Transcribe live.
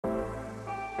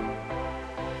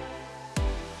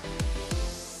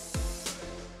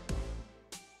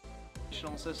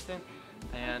Educational Assistant,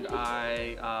 and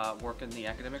I work in the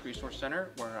Academic Resource Center,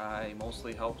 where I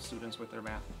mostly help students with their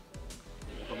math.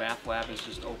 The math lab is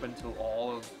just open to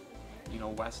all of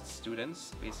West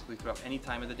students, basically throughout any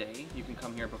time of the day. You can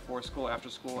come here before school, after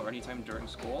school, or anytime during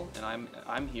school, and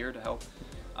I'm here to help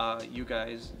you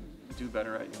guys do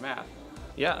better at your math.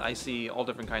 Yeah, I see all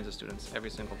different kinds of students every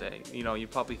single day. You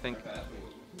probably think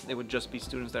it would just be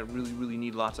students that really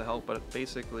need lots of help, but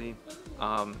basically,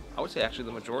 I would say actually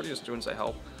the majority of students I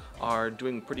help are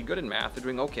doing pretty good in math. They're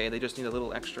doing okay, they just need a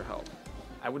little extra help.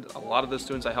 A lot of the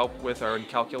students I help with are in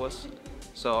calculus,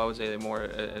 so I would say they're more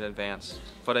in advanced.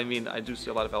 But I mean, I do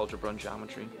see a lot of algebra and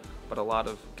geometry, but a lot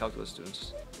of calculus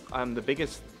students. The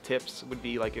biggest tips would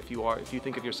be, like, if you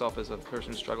think of yourself as a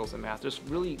person who struggles in math, just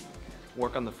really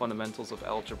work on the fundamentals of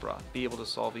algebra. Be able to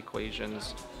solve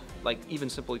equations, like even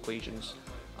simple equations.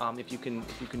 If you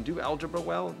can do algebra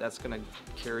well, that's going to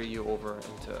carry you over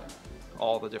into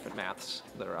all the different maths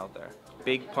that are out there.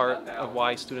 Big part of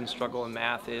why students struggle in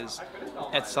math is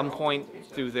at some point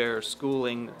through their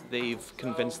schooling, they've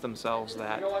convinced themselves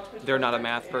that they're not a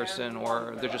math person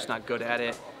or they're just not good at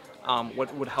it.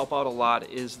 What would help out a lot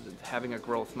is having a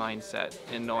growth mindset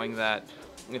and knowing that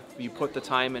if you put the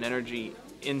time and energy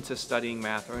into studying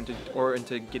math or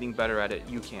into getting better at it,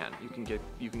 you can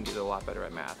get a lot better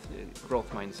at math.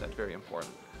 Growth mindset, very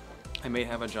important. I may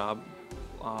have a job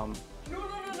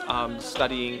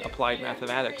studying applied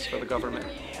mathematics for the government,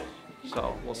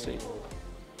 so we'll see.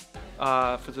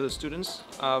 For the students,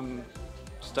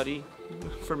 study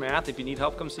for math. If you need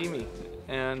help, come see me.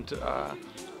 And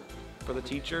for the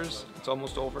teachers, it's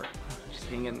almost over. Just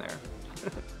hang in there.